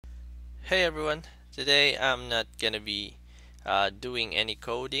Hey everyone, today I'm not gonna be doing any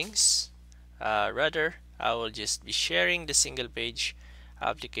codings. Rather, I will just be sharing the single page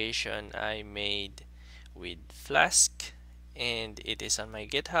application I made with Flask, and it is on my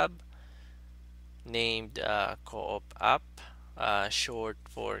GitHub named Co-op App, short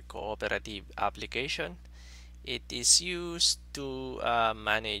for Cooperative Application. It is used to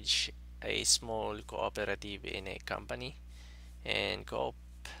manage a small cooperative in a company, and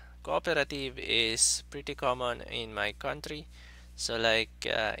cooperative is pretty common in my country. So like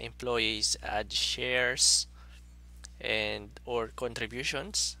employees add shares and or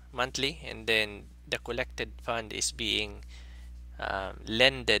contributions monthly, and then the collected fund is being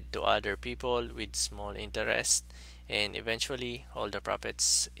lended to other people with small interest, and eventually all the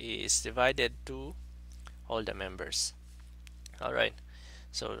profits is divided to all the members. All right,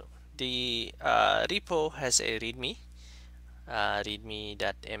 so the repo has a readme.md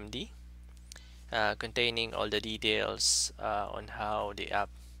containing all the details on how the app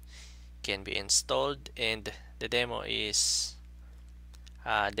can be installed, and the demo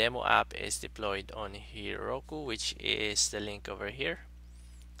app is deployed on Heroku, which is the link over here,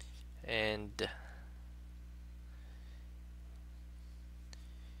 and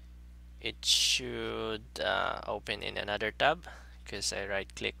it should open in another tab because I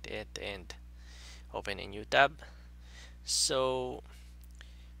right clicked it and open a new tab. So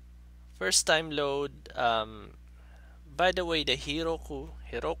first time load, by the way, the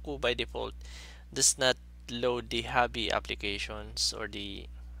Heroku by default does not load the hobby applications or the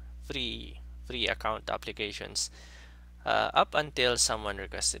free account applications up until someone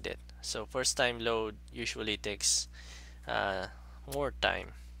requested it. So first time load usually takes uh, more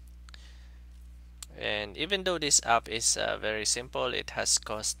time. And even though this app is very simple, it has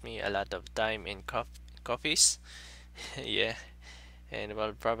cost me a lot of time in coffees. Yeah, and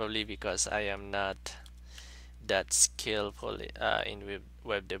well, probably because I am not that skillful in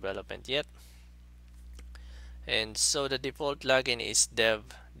web development yet. And so the default login is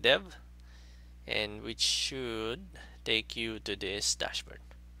dev, and which should take you to this dashboard.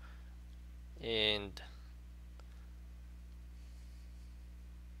 And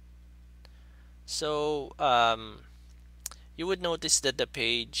so you would notice that the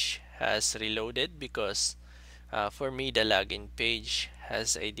page has reloaded because for me the login page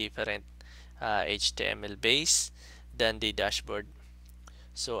has a different HTML base than the dashboard,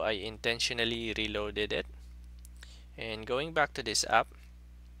 so I intentionally reloaded it. And going back to this app,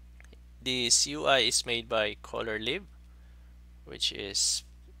 this UI is made by ColorLib, which is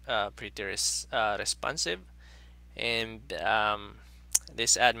pretty responsive, and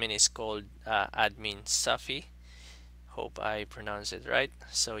this admin is called admin Safi. Hope I pronounce it right.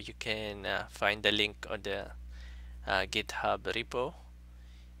 So you can find the link on the GitHub repo,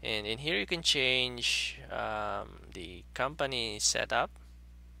 and in here you can change the company setup.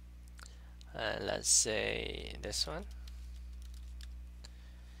 Let's say this one,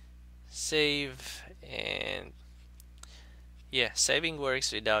 save, and yeah, saving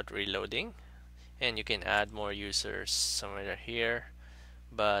works without reloading, and you can add more users somewhere here,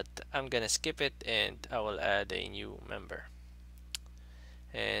 but I'm gonna skip it and I will add a new member.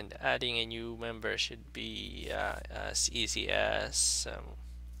 And adding a new member should be as easy as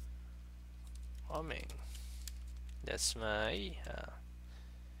Oming. That's my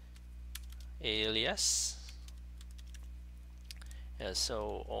alias.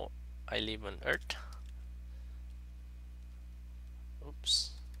 So I live on Earth.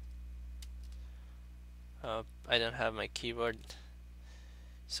 Oops. I don't have my keyboard,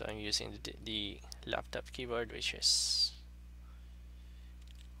 so I'm using the laptop keyboard, which is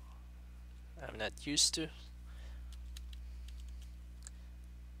I'm not used to.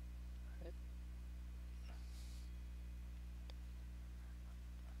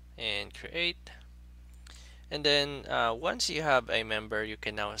 And create. And then once you have a member, you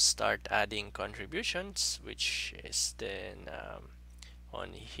can now start adding contributions, which is then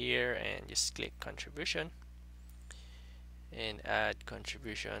on here, and just click contribution and add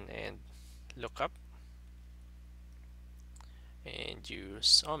contribution and look up and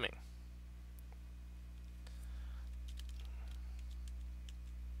use Oming.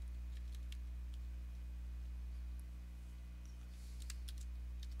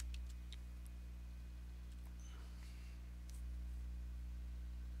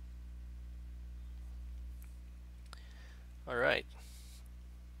 Alright,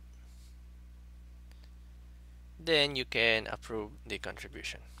 then you can approve the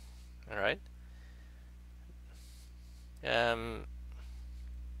contribution. Alright,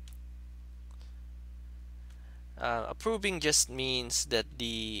 Approving just means that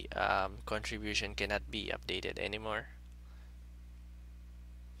the contribution cannot be updated anymore.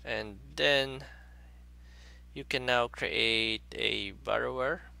 And then you can now create a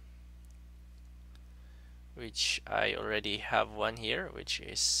borrower, which I already have one here, which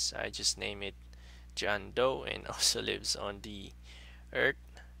is, I just name it John Doe, and also lives on the earth.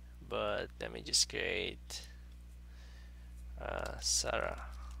 But let me just create Sarah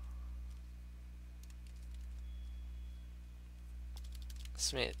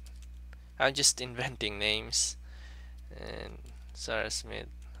Smith. I'm just inventing names. And Sarah Smith,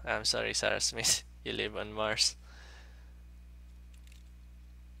 I'm sorry, Sarah Smith, you live on Mars.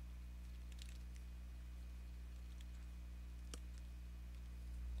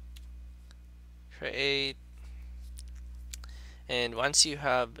 Create. And once you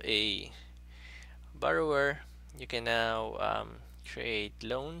have a borrower, you can now create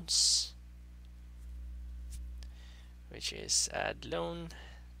loans, which is add loan,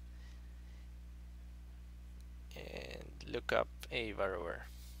 and look up a borrower.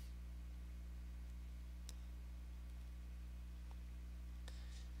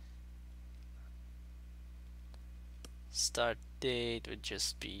 Start date would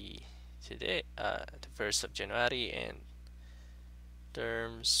just be today, the 1st of January, and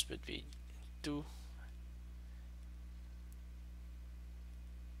terms would be 2.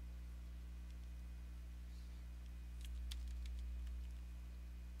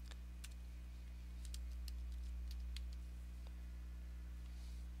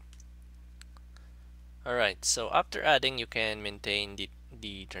 Alright, so after adding, you can maintain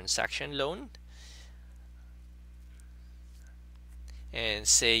the transaction loan, and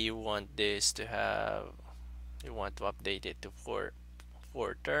say you want this to have, you want to update it to four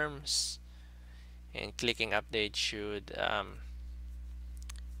terms, and clicking update should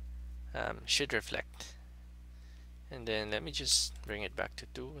reflect. And then let me just bring it back to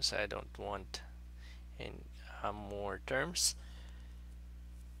 2, so I don't want in more terms.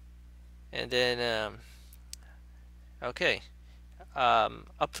 And then okay,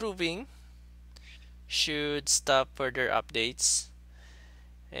 approving should stop further updates,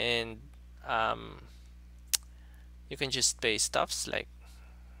 and you can just pay stuffs like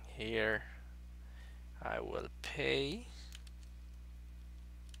here. I will pay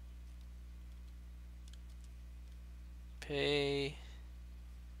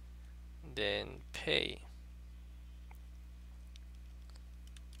then pay,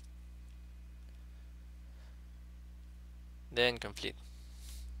 then complete.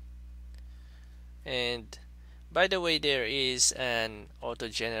 And by the way, there is an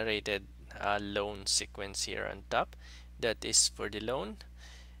auto-generated loan sequence here on top that is for the loan,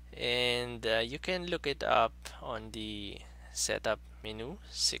 and you can look it up on the setup menu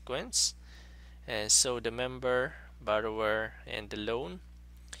sequence. And so the member, borrower, and the loan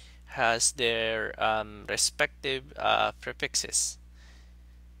has their respective prefixes.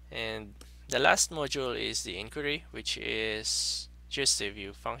 And the last module is the inquiry, which is just a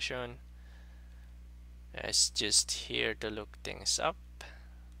view function. It's just here to look things up.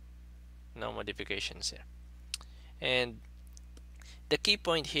 No modifications here. And the key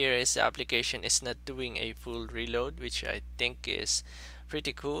point here is the application is not doing a full reload, which I think is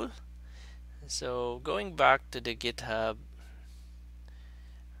pretty cool. So going back to the GitHub,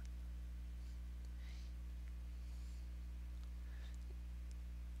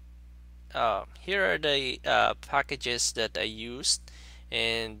 here are the packages that I used,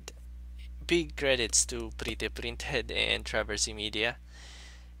 and big credits to Pretty Printed and Traversy Media.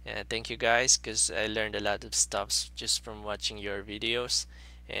 Thank you guys, because I learned a lot of stuff just from watching your videos,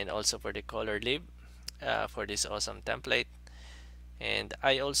 and also for the color lib for this awesome template. And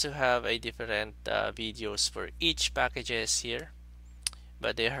I also have a different videos for each packages here,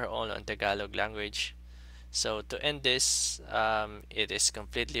 but they are all on Tagalog language. So to end this, it is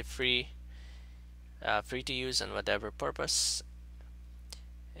completely free to use on whatever purpose,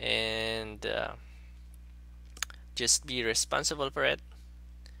 and just be responsible for it.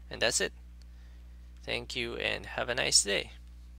 And that's it. Thank you and have a nice day.